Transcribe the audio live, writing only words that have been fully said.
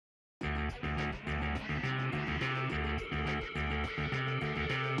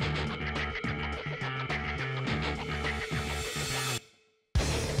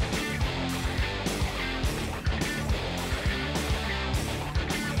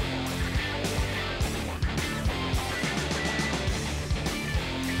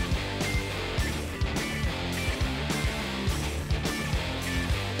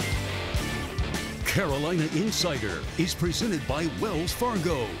Carolina Insider is presented by Wells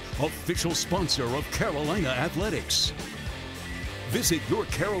Fargo, official sponsor of Carolina Athletics. Visit your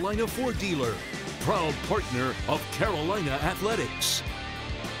Carolina Ford dealer, proud partner of Carolina Athletics.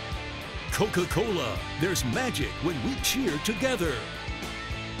 Coca-Cola, there's magic when we cheer together.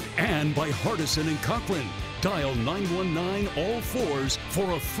 And by Hardison and Cochran, dial 919 all fours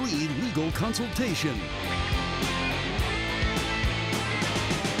for a free legal consultation.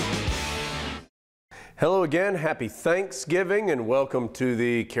 Hello again, happy Thanksgiving and welcome to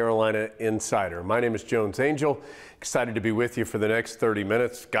the Carolina Insider. My name is Jones Angel, excited to be with you for the next 30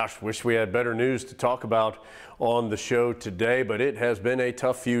 minutes. Gosh, wish we had better news to talk about on the show today, but it has been a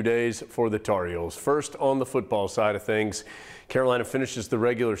tough few days for the Tar Heels. First, on the football side of things, Carolina finishes the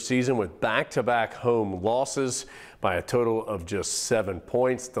regular season with back-to-back home losses by a total of just 7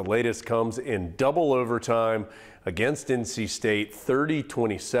 points. The latest comes in double overtime against NC State,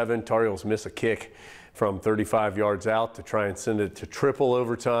 30-27. Tar Heels miss a kick from 35 yards out to try and send it to triple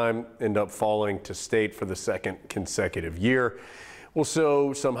overtime, end up falling to State for the second consecutive year. We'll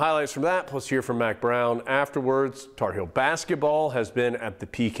show some highlights from that, plus hear from Mack Brown afterwards. Tar Heel basketball has been at the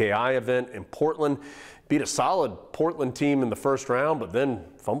PKI event in Portland. Beat a solid Portland team in the first round, but then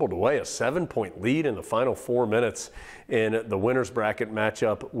fumbled away a 7-point lead in the final 4 minutes in the winner's bracket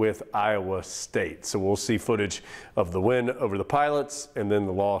matchup with Iowa State. So we'll see footage of the win over the Pilots and then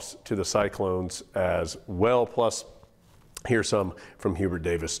the loss to the Cyclones as well. Plus, here's some from Hubert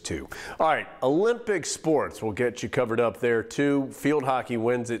Davis, too. All right, Olympic sports will get you covered up there, too. Field hockey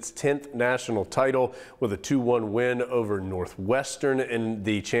wins its 10th national title with a 2-1 win over Northwestern in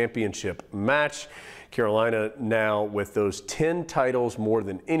the championship match. Carolina now with those 10 titles, more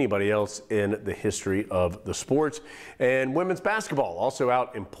than anybody else in the history of the sport. And women's basketball, also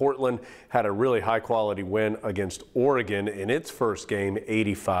out in Portland, had a really high-quality win against Oregon in its first game,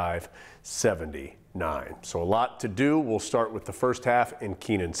 85-79. So a lot to do. We'll start with the first half in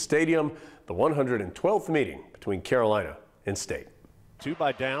Kenan Stadium, the 112th meeting between Carolina and State. 2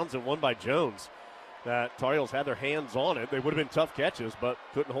 by Downs and 1 by Jones. That Tar Heels had their hands on it. They would have been tough catches, but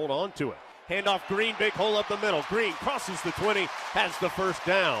couldn't hold on to it. Handoff Green, big hole up the middle. Green crosses the 20, has the first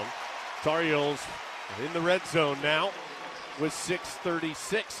down. Tar Heels in the red zone now with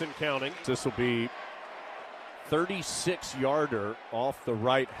 6:36 and counting. This will be 36-yarder off the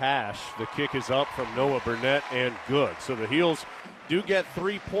right hash. The kick is up from Noah Burnett and good. So the Heels do get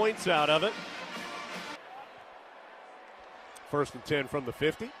 3 points out of it. First and 10 from the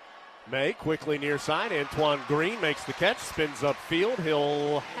 50. May quickly near side. Antoine Green makes the catch, spins upfield.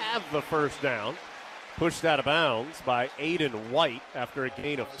 He'll have the first down. Pushed out of bounds by Aiden White after a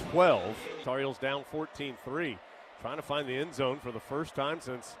gain of 12. Tar Heels down 14-3. Trying to find the end zone for the first time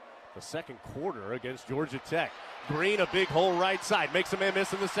since the second quarter against Georgia Tech. Green, a big hole right side. Makes a man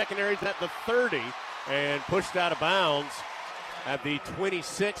miss in the secondary at the 30 and pushed out of bounds at the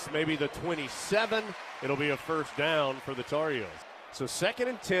 26, maybe the 27. It'll be a first down for the Tar Heels. So 2nd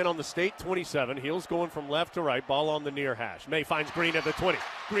and 10 on the State 27. Heels going from left to right. Ball on the near hash. May finds Green at the 20.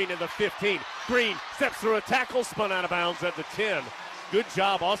 Green at the 15. Green steps through a tackle, spun out of bounds at the 10. Good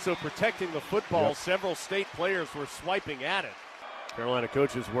job also protecting the football. Yep. Several State players were swiping at it. Carolina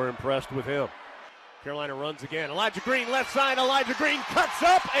coaches were impressed with him. Carolina runs again. Elijah Green left side. Elijah Green cuts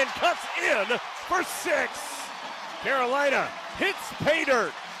up and cuts in for 6. Carolina hits pay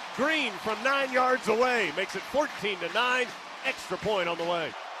dirt. Green from 9 yards away makes it 14-9. Extra point on the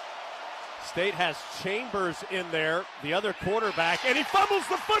way. State has Chambers in there, the other quarterback, and he fumbles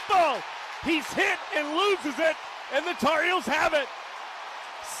the football. He's hit and loses it, and the Tar Heels have it.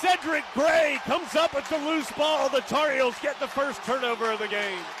 Cedric Gray comes up with the loose ball. The Tar Heels get the first turnover of the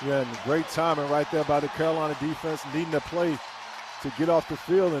game. Yeah, and great timing right there by the Carolina defense, needing to play to get off the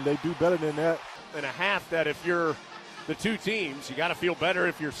field, and they do better than that. And a half that if you're the two teams, you got to feel better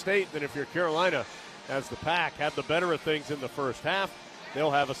if you're State than if you're Carolina. As the Pack have the better of things in the first half,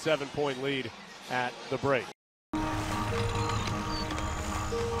 they'll have a 7-point lead at the break. Not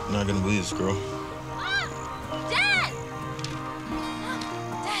gonna believe this, girl. Mom! Dad!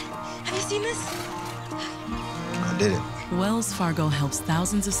 Dad, have you seen this? I did it. Wells Fargo helps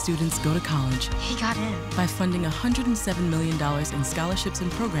thousands of students go to college. He got in. By funding $107 million in scholarships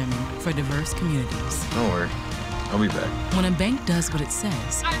and programming for diverse communities. Don't worry, I'll be back. When a bank does what it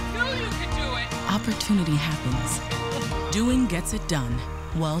says, I knew you could do it! Opportunity happens. Doing gets it done.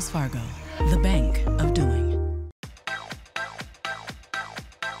 Wells Fargo, the bank of doing.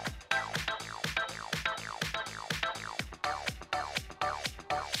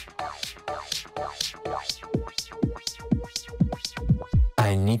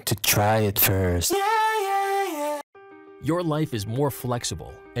 I need to try it first. Your life is more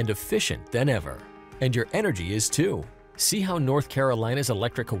flexible and efficient than ever. And your energy is too. See how North Carolina's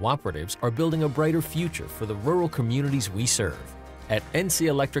electric cooperatives are building a brighter future for the rural communities we serve at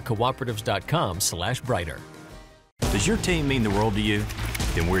ncelectriccooperatives.com/brighter. Does your team mean the world to you?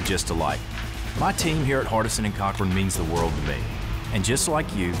 Then we're just alike. My team here at Hardison and Cochran means the world to me. And just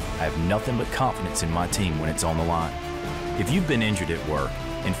like you, I have nothing but confidence in my team when it's on the line. If you've been injured at work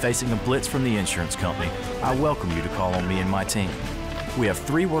and facing a blitz from the insurance company, I welcome you to call on me and my team. We have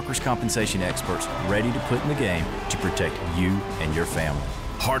 3 workers' compensation experts ready to put in the game to protect you and your family.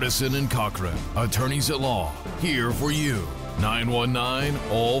 Hardison and Cochran, attorneys at law, here for you. 919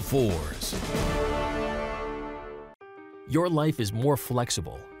 all fours. Your life is more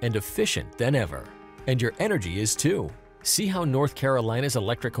flexible and efficient than ever, and your energy is too. See how North Carolina's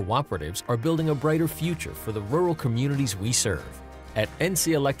electric cooperatives are building a brighter future for the rural communities we serve at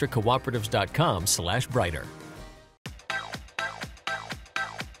ncelectriccooperatives.com/brighter.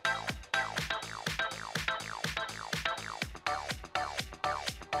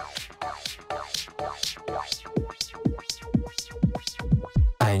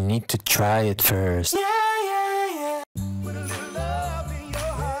 I need to try it first.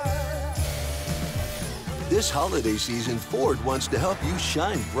 This holiday season, Ford wants to help you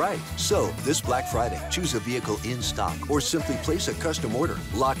shine bright. So, this Black Friday, choose a vehicle in stock or simply place a custom order.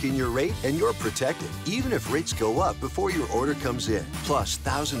 Lock in your rate and you're protected, even if rates go up before your order comes in. Plus,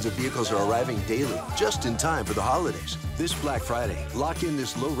 thousands of vehicles are arriving daily, just in time for the holidays. This Black Friday, lock in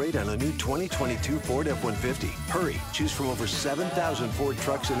this low rate on a new 2022 Ford F-150. Hurry, choose from over 7,000 Ford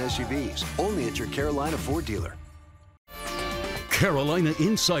trucks and SUVs, only at your Carolina Ford dealer. Carolina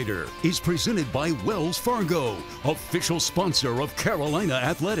Insider is presented by Wells Fargo, official sponsor of Carolina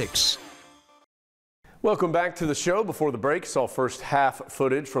Athletics. Welcome back to the show. Before the break, saw first half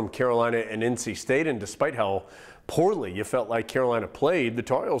footage from Carolina and NC State, and despite how poorly you felt like Carolina played, the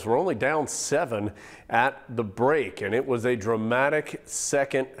Tar Heels were only down 7 at the break, and it was a dramatic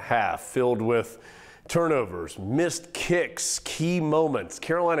second half filled with turnovers, missed kicks, key moments.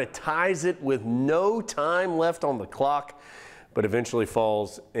 Carolina ties it with no time left on the clock, but eventually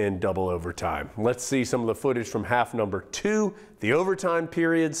falls in double overtime. Let's see some of the footage from half number 2, the overtime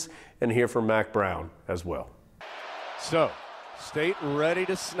periods, and hear from Mack Brown as well. So, State ready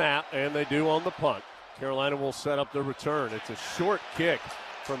to snap, and they do on the punt. Carolina will set up the return. It's a short kick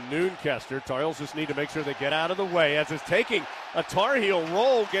from Noonkester. Tar Heels just need to make sure they get out of the way as it's taking a Tar Heel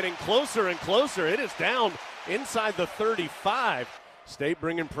roll, getting closer and closer. It is down inside the 35. State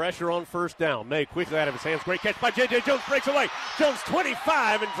bringing pressure on first down. May quickly out of his hands. Great catch by J.J. Jones. Breaks away. Jones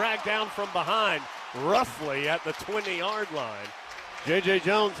 25 and dragged down from behind roughly at the 20-yard line. J.J.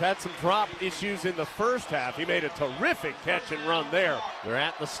 Jones had some drop issues in the first half. He made a terrific catch and run there. They're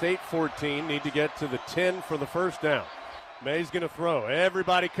at the State 14. Need to get to the 10 for the first down. May's going to throw.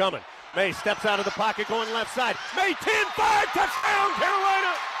 Everybody coming. May steps out of the pocket going left side. May 10-5. Touchdown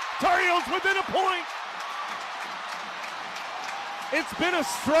Carolina. Tar Heels within a point. It's been a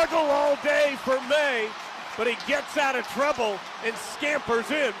struggle all day for May, but he gets out of trouble and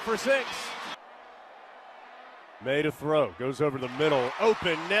scampers in for 6. May to throw, goes over the middle,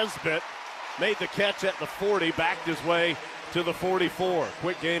 open, Nesbitt made the catch at the 40, backed his way to the 44.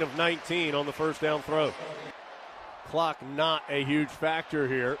 Quick gain of 19 on the first down throw. Clock not a huge factor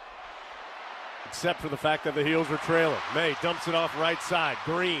here, except for the fact that the Heels are trailing. May dumps it off right side,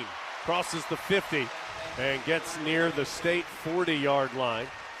 Green crosses the 50. And gets near the State 40-yard line.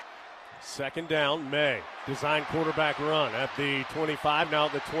 Second down, May. Design quarterback run at the 25, now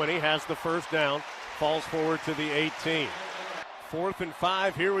at the 20, has the first down, falls forward to the 18. 4th and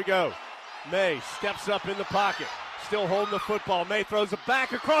 5, here we go. May steps up in the pocket, still holding the football. May throws it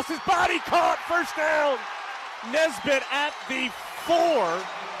back across his body, caught, first down. Nesbitt at the 4.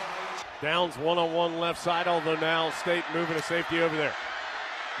 Downs one-on-one left side, although now State moving a safety over there.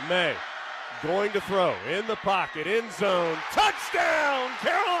 May. Going to throw in the pocket, end zone, touchdown,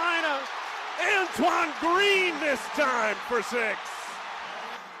 Carolina! Antoine Green this time for 6.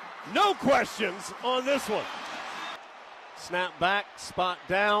 No questions on this one. Snap back, spot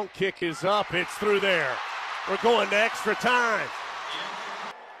down, kick is up, it's through there. We're going to extra time.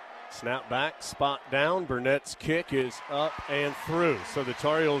 Snap back, spot down, Burnett's kick is up and through. So the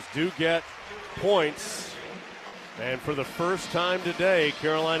Tar Heels do get points. And for the first time today,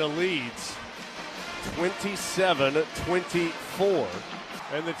 Carolina leads 27-24.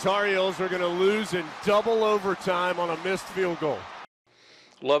 And the Tar Heels are going to lose in double overtime on a missed field goal.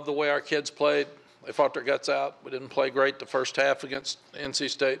 Love the way our kids played. They fought their guts out. We didn't play great the first half against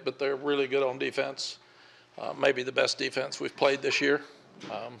NC State, but they're really good on defense. Maybe the best defense we've played this year.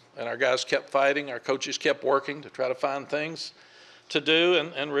 And our guys kept fighting. Our coaches kept working to try to find things to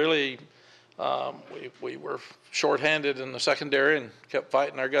do and really We were shorthanded in the secondary and kept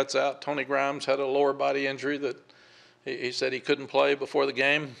fighting our guts out. Tony Grimes had a lower body injury that he said he couldn't play before the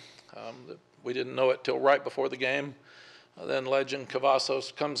game. We didn't know it till right before the game. Then legend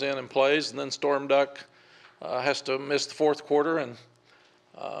Cavazos comes in and plays, and then Storm Duck has to miss the fourth quarter, and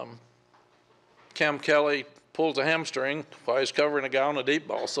Cam Kelly pulls a hamstring while he's covering a guy on a deep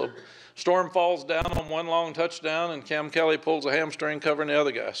ball. So Storm falls down on one long touchdown, and Cam Kelly pulls a hamstring covering the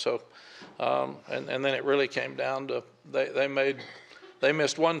other guy. So, and then it really came down to they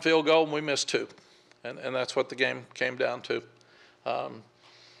missed one field goal and we missed two, and that's what the game came down to.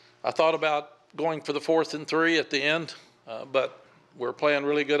 I thought about going for the 4th and 3 at the end, but we're playing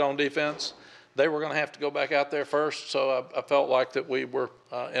really good on defense. They were going to have to go back out there first, so I felt like that we were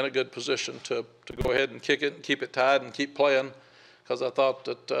in a good position to go ahead and kick it and keep it tied and keep playing, because I thought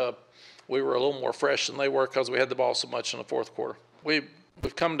that we were a little more fresh than they were because we had the ball so much in the fourth quarter. We've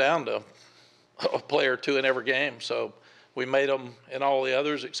come down to a play or two in every game, so we made them in all the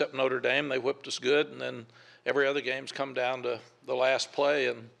others except Notre Dame. They whipped us good, and then every other game's come down to the last play,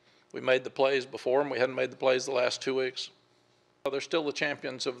 and we made the plays before them. We hadn't made the plays the last 2 weeks. They're still the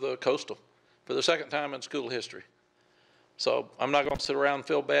champions of the Coastal for the second time in school history. So I'm not going to sit around and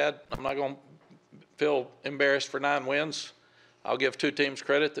feel bad. I'm not going to feel embarrassed for 9 wins. I'll give 2 teams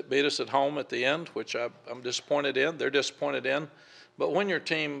credit that beat us at home at the end, which I'm disappointed in. They're disappointed in. But when your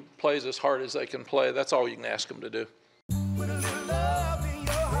team plays as hard as they can play, that's all you can ask them to do.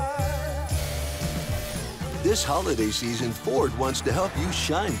 This holiday season, Ford wants to help you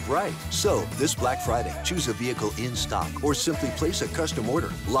shine bright. So, this Black Friday, choose a vehicle in stock or simply place a custom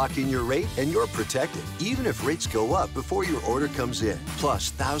order. Lock in your rate and you're protected, even if rates go up before your order comes in. Plus,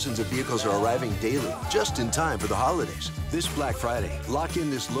 thousands of vehicles are arriving daily, just in time for the holidays. This Black Friday, lock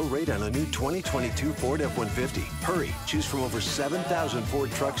in this low rate on a new 2022 Ford F-150. Hurry, choose from over 7,000 Ford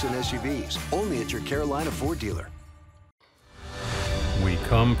trucks and SUVs, only at your Carolina Ford dealer. We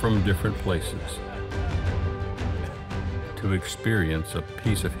come from different places to experience a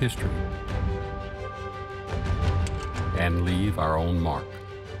piece of history and leave our own mark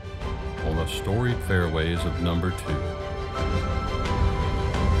on the storied fairways of number 2.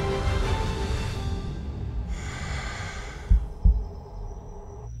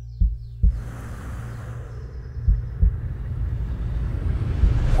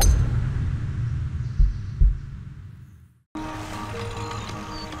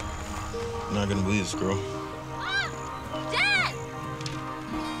 I'm not gonna believe this, girl.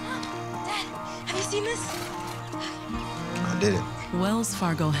 I did it. Wells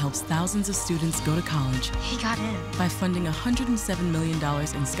Fargo helps thousands of students go to college. He got in. By funding $107 million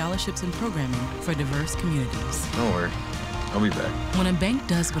in scholarships and programming for diverse communities. Don't worry. I'll be back. When a bank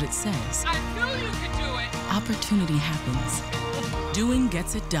does what it says, I knew you could do it. Opportunity happens. Doing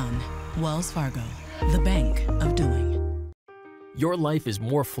gets it done. Wells Fargo, the bank of doing. Your life is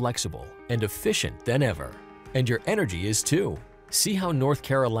more flexible and efficient than ever, and your energy is too. See how North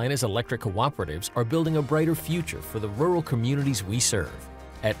Carolina's electric cooperatives are building a brighter future for the rural communities we serve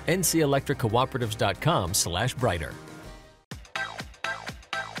at ncelectriccooperatives.com/brighter.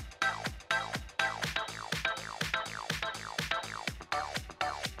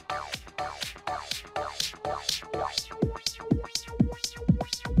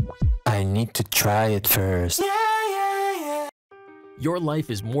 I need to try it first. Your life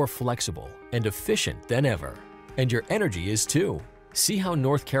is more flexible and efficient than ever, and your energy is too. See how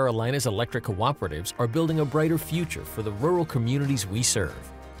North Carolina's electric cooperatives are building a brighter future for the rural communities we serve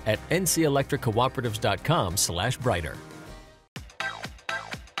at ncelectriccooperatives.com/brighter.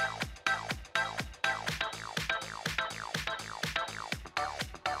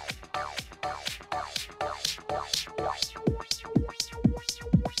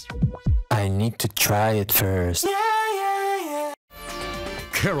 I need to try it first.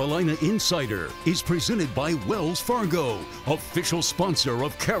 Carolina Insider is presented by Wells Fargo, official sponsor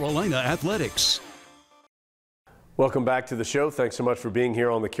of Carolina Athletics. Welcome back to the show. Thanks so much for being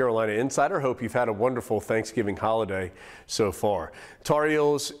here on the Carolina Insider. Hope you've had a wonderful Thanksgiving holiday so far. Tar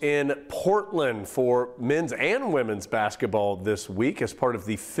Heels in Portland for men's and women's basketball this week as part of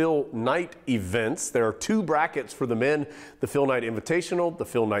the Phil Knight events. There are 2 brackets for the men, the Phil Knight Invitational, the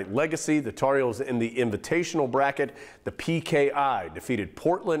Phil Knight Legacy. The Tar Heels in the Invitational bracket, the PKI, defeated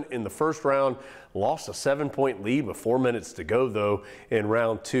Portland in the first round. Lost a 7-point lead with 4 minutes to go, though, in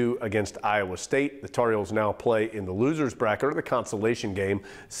round 2 against Iowa State. The Tar Heels now play in the losers bracket, or the consolation game,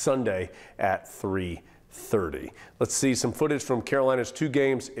 Sunday at 3:30. Let's see some footage from Carolina's 2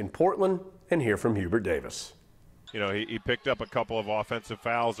 games in Portland and hear from Hubert Davis. You know, he picked up a couple of offensive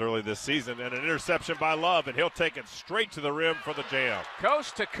fouls early this season and an interception by Love, and he'll take it straight to the rim for the jam.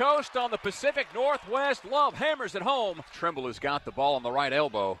 Coast to coast on the Pacific Northwest. Love hammers it home. Trimble has got the ball on the right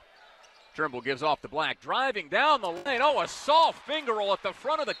elbow. Trimble gives off to Black, driving down the lane. Oh, a soft finger roll at the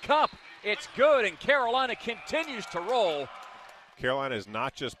front of the cup. It's good, and Carolina continues to roll. Carolina is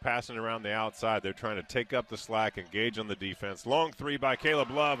not just passing around the outside. They're trying to take up the slack, engage on the defense. Long three by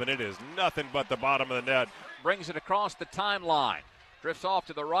Caleb Love, and it is nothing but the bottom of the net. Brings it across the timeline. Drifts off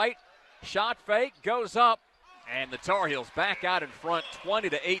to the right. Shot fake, goes up, and the Tar Heels back out in front,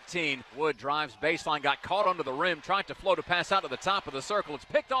 20-18. Wood drives baseline, got caught under the rim, tried to float a pass out to the top of the circle. It's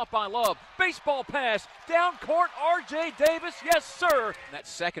picked off by Love. Baseball pass, down court, R.J. Davis, yes, sir. And that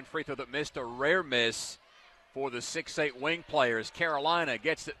second free throw that missed, a rare miss for the 6'8 wing players. Carolina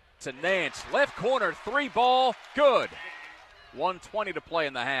gets it to Nance. Left corner, three ball, good. 1:20 to play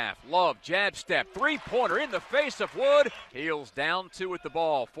in the half. Love, jab step, three-pointer in the face of Wood. Heels down two with the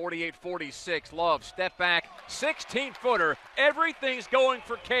ball, 48-46. Love, step back, 16-footer. Everything's going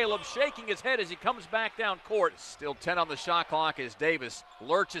for Caleb, shaking his head as he comes back down court. Still 10 on the shot clock as Davis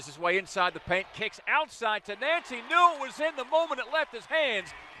lurches his way inside the paint, kicks outside to Nance. He knew it was in the moment it left his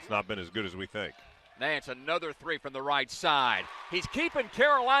hands. It's not been as good as we think. Nance, another three from the right side. He's keeping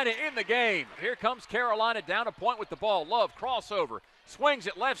Carolina in the game. Here comes Carolina down a point with the ball. Love, crossover, swings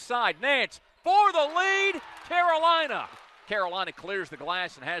it left side. Nance for the lead, Carolina. Carolina clears the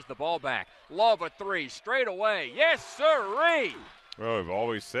glass and has the ball back. Love a three, straight away. Yes, sirree. Well, we've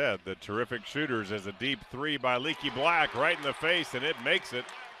always said that terrific shooters is a deep three by Leaky Black right in the face, and it makes it.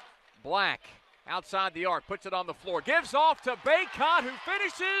 Black outside the arc, puts it on the floor, gives off to Bacot, who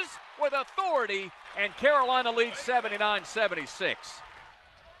finishes with authority, and Carolina leads 79-76.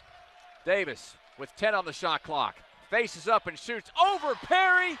 Davis with 10 on the shot clock, faces up and shoots over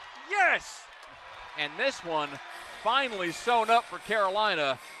Perry, yes! And this one finally sewn up for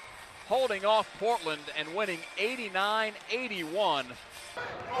Carolina, holding off Portland and winning 89-81.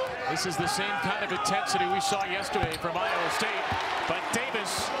 This is the same kind of intensity we saw yesterday from Iowa State, but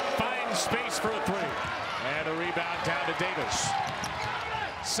Davis finds space for a three. And a rebound down to Davis.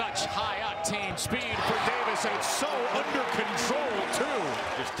 Such high-octane speed for Davis, and it's so under control, too.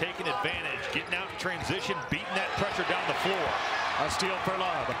 Just taking advantage, getting out in transition, beating that pressure down the floor. A steal for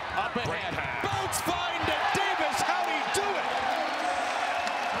Love. Up ahead. Bounce find to Davis. How'd he do it?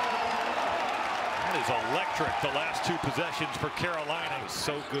 That is electric, the last two possessions for Carolina. It was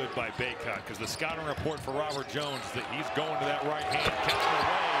so good by Bacot, because the scouting report for Robert Jones that he's going to that right hand, counting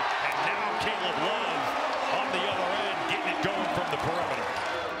away, and now Caleb Love on the other end, getting it going from the perimeter.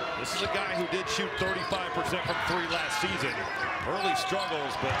 This is a guy who did shoot 35% from three last season. Early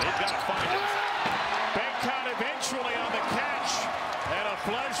struggles, but they've got to find him. Bacot eventually on the catch, and a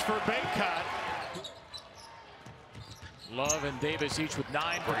flush for Bacot. Love and Davis each with 9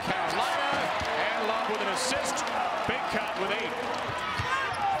 for Carolina, and Love with an assist. Bacot with 8.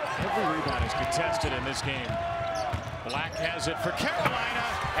 Every rebound is contested in this game. Black has it for Carolina,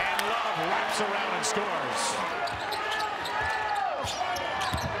 and Love wraps around and scores.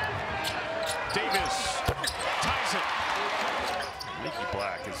 Davis ties it. Leaky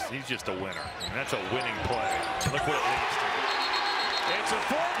Black, he's just a winner. I mean, that's a winning play. Look what it leads to. It's a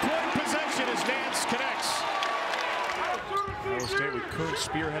 4-point possession as Nance connects. Iowa State with Kuntz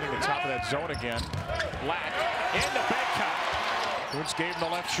spearheading the top of that zone again. Black into Bacot. Kuntz gave him the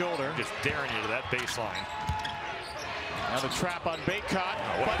left shoulder. Just daring you to that baseline. Now the trap on Bacot,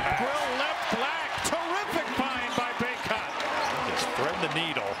 but Grill left Black. Terrific find by Bacot. Just thread the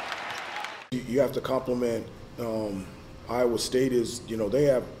needle. You have to compliment Iowa State is, you know, they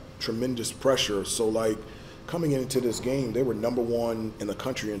have tremendous pressure. So like coming into this game, they were #1 in the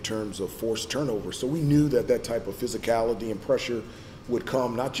country in terms of forced turnover. So we knew that that type of physicality and pressure would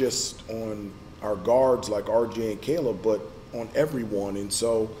come not just on our guards like RJ and Caleb, but on everyone. And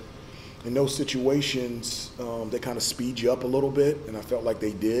so in those situations, they kind of speed you up a little bit, and I felt like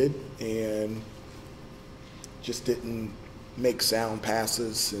they did, and just didn't make sound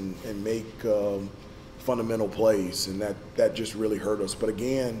passes and make fundamental plays, and that just really hurt us. But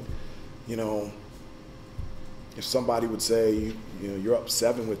again, you know, if somebody would say, you know, you're up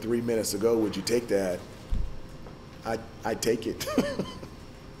 7 with 3 minutes to go, would you take that? I'd take it.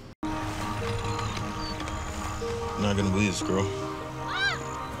 I'm not gonna believe this, girl. Mom!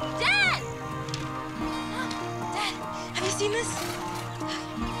 Dad! Dad, have you seen this?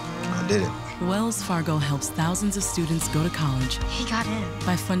 I did it. Wells Fargo helps thousands of students go to college. He got in.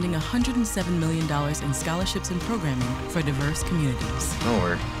 By funding $107 million in scholarships and programming for diverse communities. Don't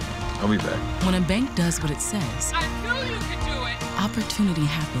worry. I'll be back. When a bank does what it says, I knew you could do it! opportunity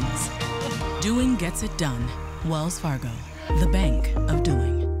happens. Doing gets it done. Wells Fargo, the bank of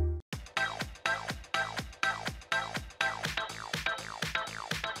doing.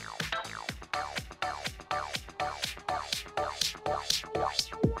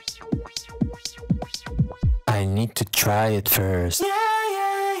 I need to try it first.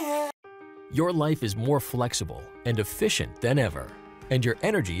 Your life is more flexible and efficient than ever, and your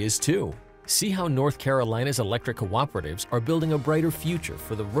energy is too. See how North Carolina's electric cooperatives are building a brighter future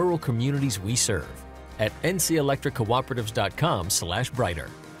for the rural communities we serve at ncelectriccooperatives.com/brighter.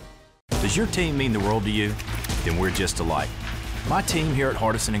 Does your team mean the world to you? Then we're just alike. My team here at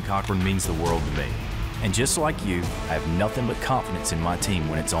Hardison and Cochran means the world to me. And just like you, I have nothing but confidence in my team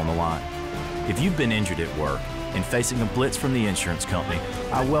when it's on the line. If you've been injured at work and facing a blitz from the insurance company,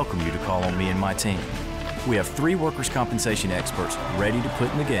 I welcome you to call on me and my team. We have 3 workers' compensation experts ready to put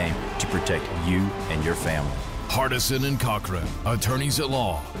in the game to protect you and your family. Hardison and Cochran, attorneys at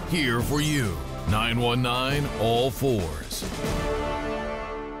law, here for you. 919 all fours.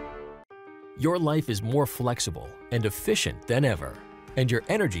 Your life is more flexible and efficient than ever, and your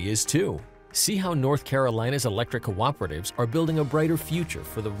energy is too. See how North Carolina's electric cooperatives are building a brighter future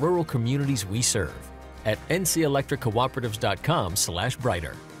for the rural communities we serve at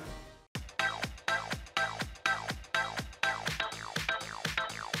ncelectriccooperatives.com/brighter.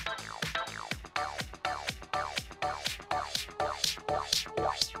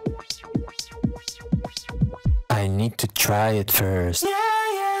 I need to try it first.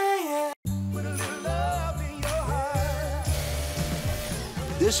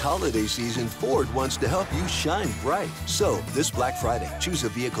 This holiday season, Ford wants to help you shine bright. So, this Black Friday, choose a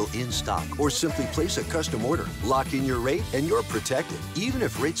vehicle in stock or simply place a custom order. Lock in your rate and you're protected, even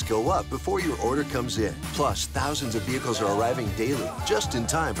if rates go up before your order comes in. Plus, thousands of vehicles are arriving daily, just in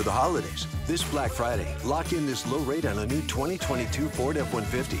time for the holidays. This Black Friday, lock in this low rate on a new 2022 Ford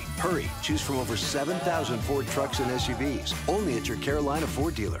F-150. Hurry, choose from over 7,000 Ford trucks and SUVs, only at your Carolina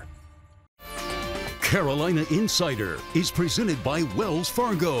Ford dealer. Carolina Insider is presented by Wells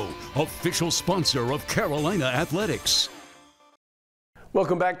Fargo, official sponsor of Carolina Athletics.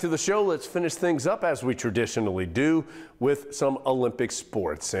 Welcome back to the show. Let's finish things up as we traditionally do with some Olympic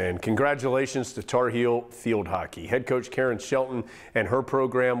sports. And congratulations to Tar Heel field hockey. Head coach Karen Shelton and her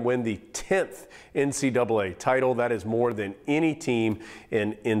program win the 10th NCAA title. That is more than any team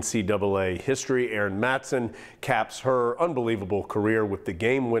in NCAA history. Erin Matson caps her unbelievable career with the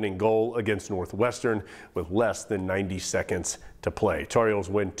game-winning goal against Northwestern with less than 90 seconds to play. Tar Heels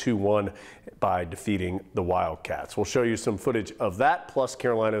win 2-1 by defeating the Wildcats. We'll show you some footage of that, plus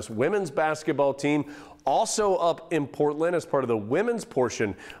Carolina's women's basketball team also up in Portland as part of the women's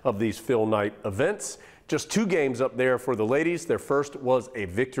portion of these Phil Knight events. Just 2 games up there for the ladies. Their first was a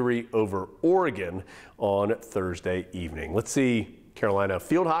victory over Oregon on Thursday evening. Let's see Carolina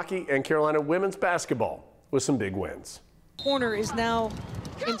field hockey and Carolina women's basketball with some big wins. Corner is now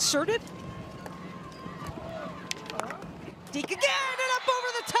inserted. Deke again and up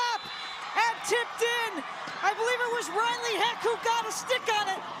over the top and tipped in. I believe it was Riley Heck who got a stick on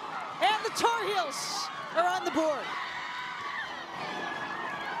it, and the Tar Heels are on the board.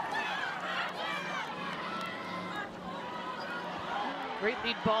 Great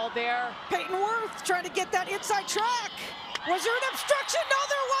lead ball there. Peyton Worth trying to get that inside track. Was there an obstruction? No,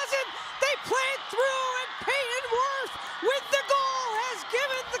 there wasn't. They played through, and Peyton Worth with the goal has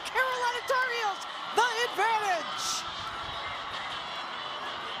given the Carolina Tar Heels the advantage.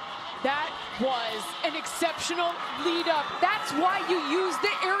 That was an exceptional lead up. That's why you use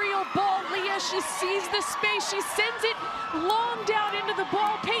the aerial ball, Leah. She sees the space. She sends it long down into the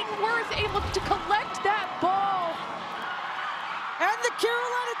ball. Peyton Worth able to collect that ball. And the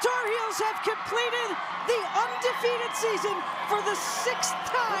Carolina Tar Heels have completed the undefeated season for the 6th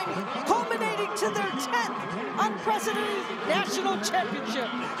time, culminating to their 10th unprecedented national championship.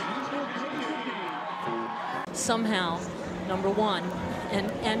 Somehow, number 1 and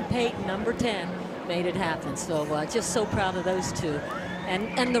Peyton, number 10, made it happen. So just so proud of those two.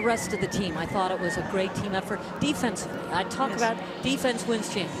 And the rest of the team. I thought it was a great team effort. Defensively, I talk about defense wins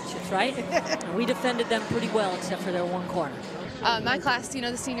championships, right? And we defended them pretty well, except for their one corner. My class,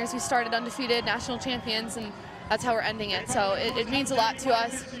 the seniors, we started undefeated national champions, and that's how we're ending it. So it means a lot to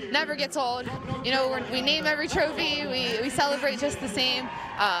us. Never gets old. We name every trophy. We celebrate just the same.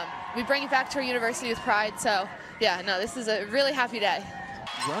 We bring it back to our university with pride. So yeah, no, this is a really happy day.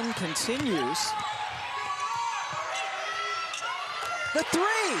 Run continues. The 3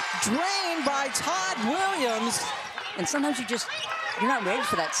 drained by Todd Williams. And sometimes you're not ready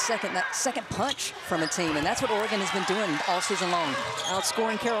for that second punch from a team, and that's what Oregon has been doing all season long.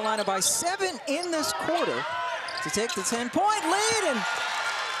 Outscoring Carolina by 7 in this quarter to take the 10-point lead, and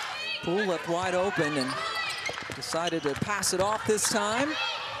Poole left wide open, and Decided to pass it off this time.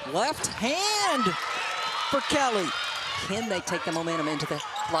 Left hand for Kelly. Can they take the momentum into the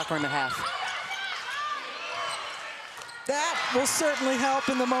locker room at half? That will certainly help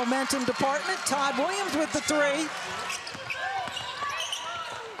in the momentum department. Todd Williams with the three.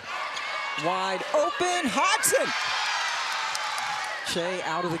 Wide open, Hodgson. Shea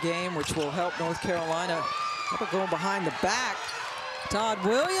out of the game, which will help North Carolina. Couple going behind the back. Todd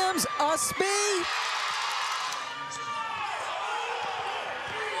Williams, Usby.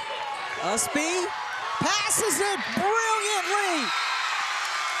 Usby passes it brilliantly.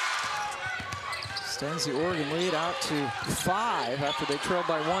 Extends the Oregon lead out to 5 after they trailed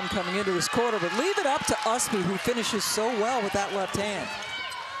by 1 coming into this quarter, but leave it up to Usby, who finishes so well with that left hand,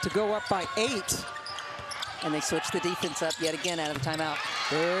 to go up by 8. And they switch the defense up yet again out of the timeout.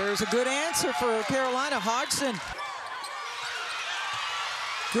 There's a good answer for Carolina. Hodgson.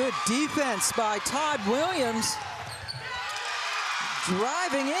 Good defense by Todd Williams.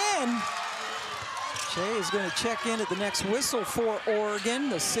 Driving in. Shea is going to check in at the next whistle for Oregon,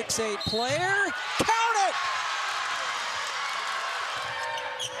 the 6'8" player. Count it!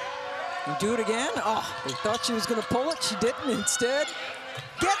 You do it again? Oh, they thought she was going to pull it. She didn't. Instead,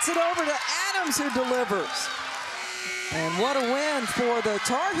 gets it over to Adams, who delivers. And what a win for the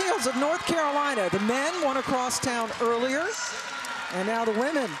Tar Heels of North Carolina. The men won across town earlier, and now the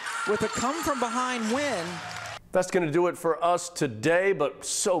women with a come-from-behind win. That's going to do it for us today, but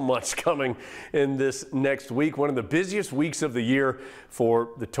so much coming in this next week. One of the busiest weeks of the year for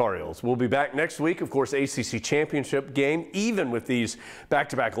the Tar Heels. We'll be back next week, of course, ACC championship game, even with these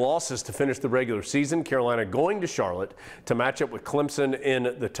back-to-back losses to finish the regular season. Carolina going to Charlotte to match up with Clemson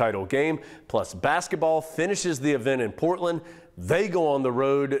in the title game. Plus basketball finishes the event in Portland. They go on the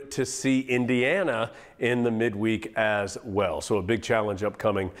road to see Indiana in the midweek as well. So a big challenge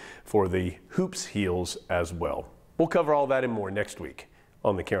upcoming for the Hoops Heels as well. We'll cover all that and more next week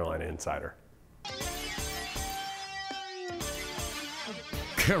on the Carolina Insider.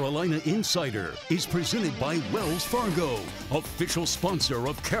 Carolina Insider is presented by Wells Fargo, official sponsor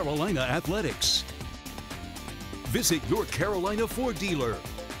of Carolina Athletics. Visit your Carolina Ford dealer,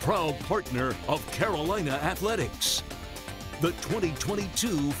 proud partner of Carolina Athletics. The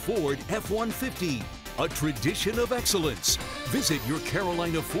 2022 Ford F-150, a tradition of excellence. Visit your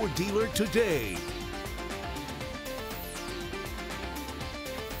Carolina Ford dealer today.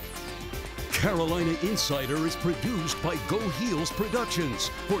 Carolina Insider is produced by Go Heels Productions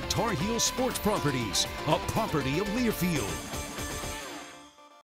for Tar Heel Sports Properties, a property of Learfield.